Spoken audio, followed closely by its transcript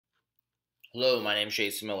Hello, my name is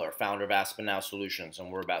Jason Miller, founder of ServiceNow Solutions,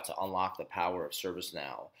 and we're about to unlock the power of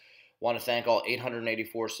ServiceNow. Want to thank all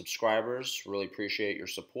 884 subscribers. Really appreciate your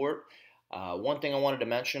support. One thing I wanted to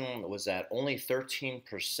mention was that only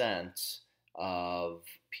 13% of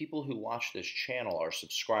people who watch this channel are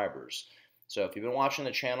subscribers. So if you've been watching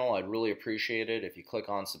the channel, I'd really appreciate it. If you click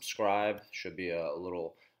on subscribe, should be a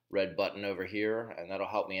little red button over here, and that'll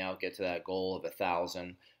help me out get to that goal of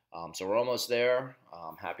 1,000. So we're almost there.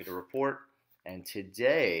 I'm happy to report. And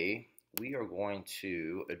today we are going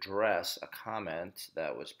to address a comment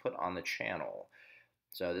that was put on the channel.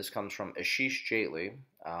 So this comes from Ashish Jaitley.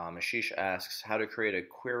 Ashish asks how to create a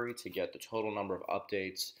query to get the total number of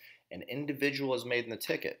updates an individual has made in the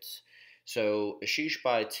ticket. So Ashish,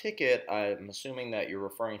 by ticket, I'm assuming that you're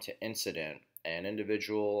referring to incident. And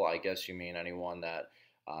individual, I guess you mean anyone that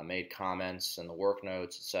made comments in the work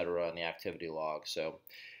notes, etc., in the activity log. So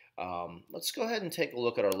let's go ahead and take a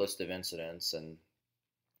look at our list of incidents and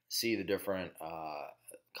see the different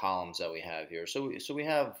columns that we have here. So we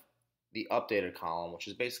have the updated column, which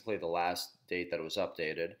is basically the last date that it was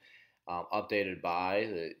updated, updated by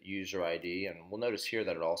the user ID, and we'll notice here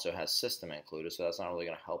that it also has system included, so that's not really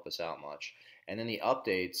going to help us out much. And then the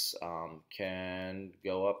updates can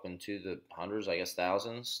go up into the hundreds, I guess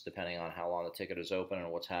thousands, depending on how long the ticket is open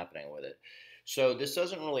and what's happening with it. So this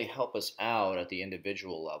doesn't really help us out at the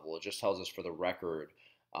individual level. It just tells us for the record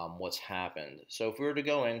what's happened. So if we were to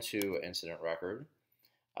go into incident record,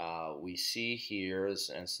 we see here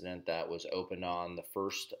this incident that was opened on the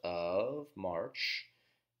 1st of March.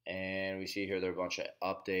 And we see here there are a bunch of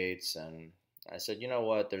updates. And I said, you know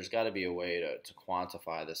what, there's got to be a way to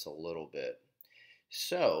quantify this a little bit.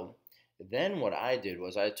 So then what I did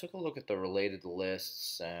was I took a look at the related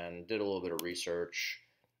lists and did a little bit of research.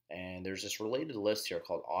 And there's this related list here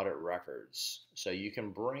called Audit Records. So you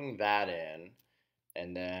can bring that in,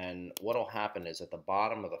 and then what will happen is at the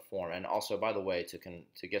bottom of the form, and also, by the way,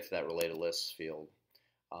 to get to that related lists field,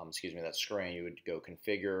 that screen, you would go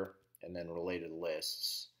Configure and then Related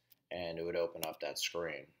Lists, and it would open up that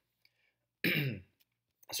screen.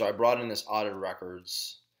 So I brought in this Audit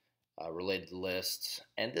Records related lists,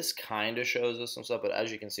 and this kind of shows us some stuff, but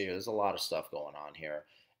as you can see here, there's a lot of stuff going on here.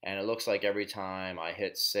 And it looks like every time I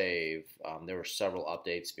hit save, there were several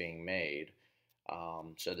updates being made.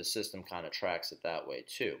 So the system kind of tracks it that way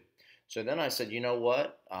too. So then I said, you know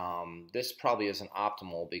what? This probably isn't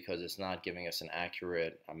optimal because it's not giving us an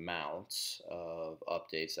accurate amount of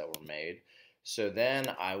updates that were made. So then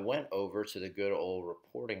I went over to the good old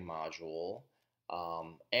reporting module,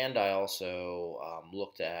 and I also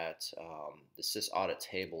looked at the Sys Audit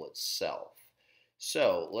table itself.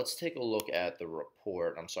 So let's take a look at the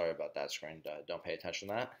report. I'm sorry about that screen. Don't pay attention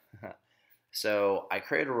to that. So I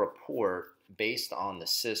created a report based on the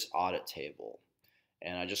Sys Audit table.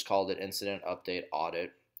 And I just called it Incident Update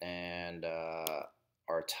Audit. And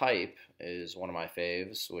our type is one of my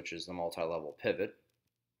faves, which is the multi-level pivot.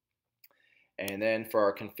 And then for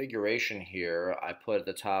our configuration here, I put at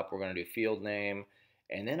the top, we're going to do field name.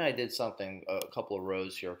 And then I did something, a couple of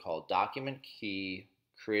rows here called document key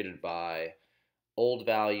created by old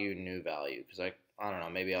value, new value, because I don't know,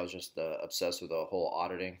 maybe I was just obsessed with the whole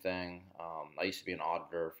auditing thing. I used to be an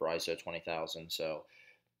auditor for ISO 20000, so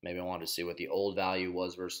maybe I wanted to see what the old value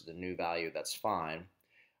was versus the new value. That's fine.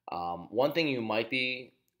 One thing you might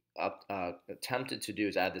be tempted to do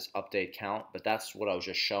is add this update count, but that's what I was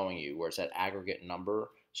just showing you, where it's that aggregate number.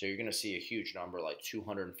 So you're going to see a huge number like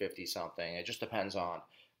 250 something. It just depends on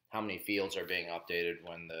how many fields are being updated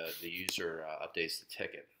when the user updates the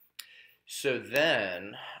ticket. So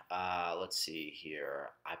then, let's see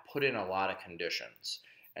here, I put in a lot of conditions.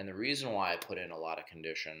 And the reason why I put in a lot of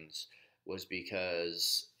conditions was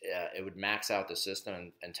because it would max out the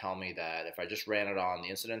system and tell me that if I just ran it on the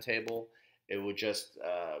incident table, it would just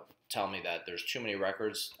tell me that there's too many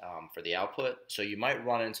records for the output. So you might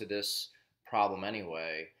run into this problem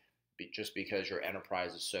anyway, just because your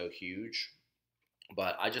enterprise is so huge.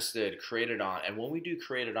 But I just did created on, and when we do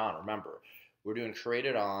created on, remember, we're doing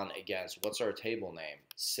created on against, what's our table name?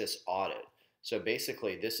 Sys Audit. So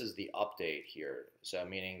basically, this is the update here. So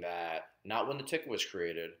meaning that not when the ticket was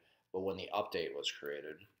created, but when the update was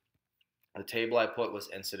created. The table I put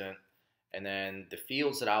was incident, and then the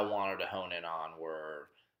fields that I wanted to hone in on were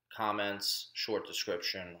comments, short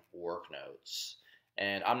description, work notes.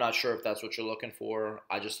 And I'm not sure if that's what you're looking for.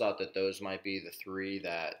 I just thought that those might be the three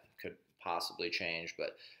that could possibly change,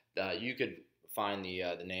 but you could find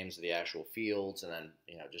the names of the actual fields, and then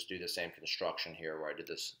just do the same construction here where I did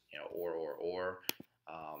this or,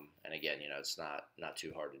 and again it's not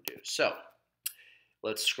too hard to do. So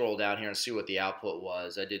let's scroll down here and see what the output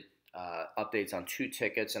was. I did updates on 2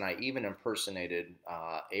 tickets, and I even impersonated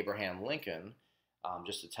Abraham Lincoln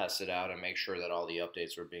just to test it out and make sure that all the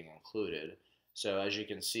updates were being included. So as you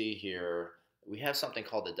can see here, we have something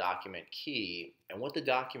called the document key, and what the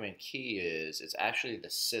document key is, it's actually the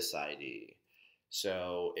Sys ID.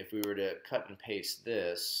 So if we were to cut and paste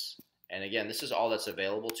this, and again, this is all that's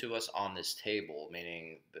available to us on this table,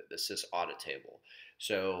 meaning the Sys audit table.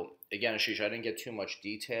 So again, Ashish, I didn't get too much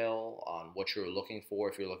detail on what you're looking for,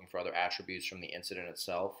 if you're looking for other attributes from the incident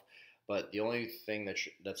itself. But the only thing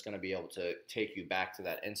that's going to be able to take you back to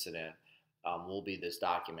that incident will be this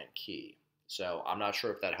document key. So I'm not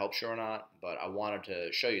sure if that helps you or not, but I wanted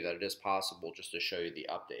to show you that it is possible just to show you the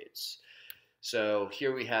updates. So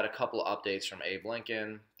here we had a couple of updates from Abe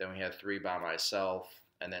Lincoln, then we had 3 by myself,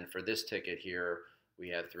 and then for this ticket here, we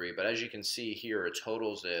had 3. But as you can see here, it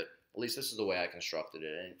totals it, at least this is the way I constructed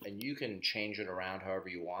it, and you can change it around however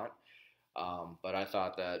you want. But I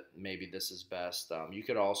thought that maybe this is best. You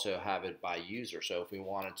could also have it by user. So if we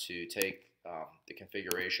wanted to take the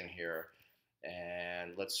configuration here,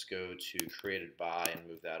 and let's go to created by and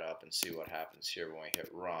move that up and see what happens here when we hit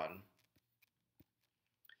run.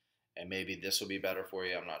 And maybe this will be better for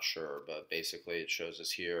you, I'm not sure, but basically it shows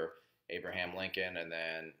us here Abraham Lincoln, and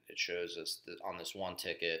then it shows us on this one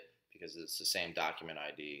ticket, because it's the same document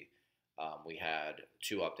ID, we had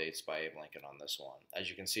 2 updates by Abe Lincoln on this one. As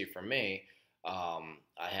you can see for me,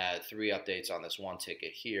 I had 3 updates on this one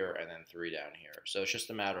ticket here and then 3 down here. So it's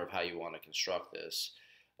just a matter of how you want to construct this.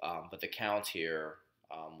 But the count here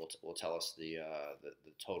will tell us the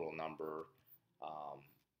total number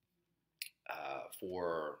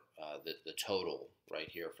for the total right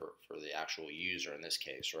here for the actual user in this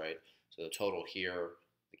case, right? So the total here,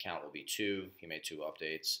 the count will be 2. He made 2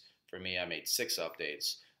 updates. For me, I made 6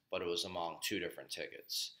 updates, but it was among 2 different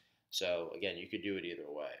tickets. So again, you could do it either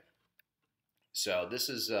way. So this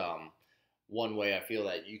is one way I feel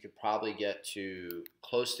that you could probably get to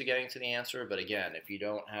close to getting to the answer. But again, if you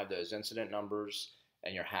don't have those incident numbers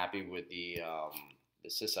and you're happy with the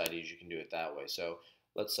Sys IDs, you can do it that way. So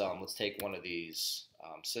let's take one of these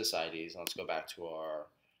Sys IDs and let's go back to our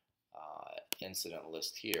incident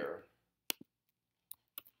list here.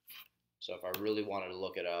 So if I really wanted to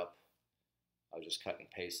look it up, I'll just cut and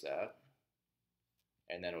paste that,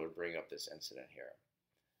 and then it would bring up this incident here.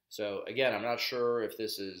 So again, I'm not sure if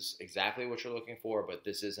this is exactly what you're looking for, but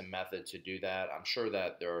this is a method to do that. I'm sure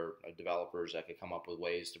that there are developers that could come up with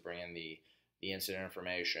ways to bring in the incident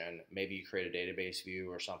information. Maybe you create a database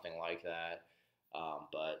view or something like that.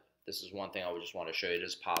 But this is one thing I would just want to show you. It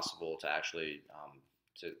is possible to actually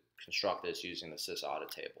to construct this using the Sys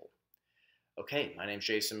audit table. Okay, my name is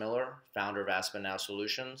Jason Miller, founder of ServiceNow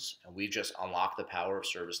Solutions, and we've just unlocked the power of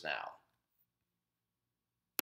ServiceNow.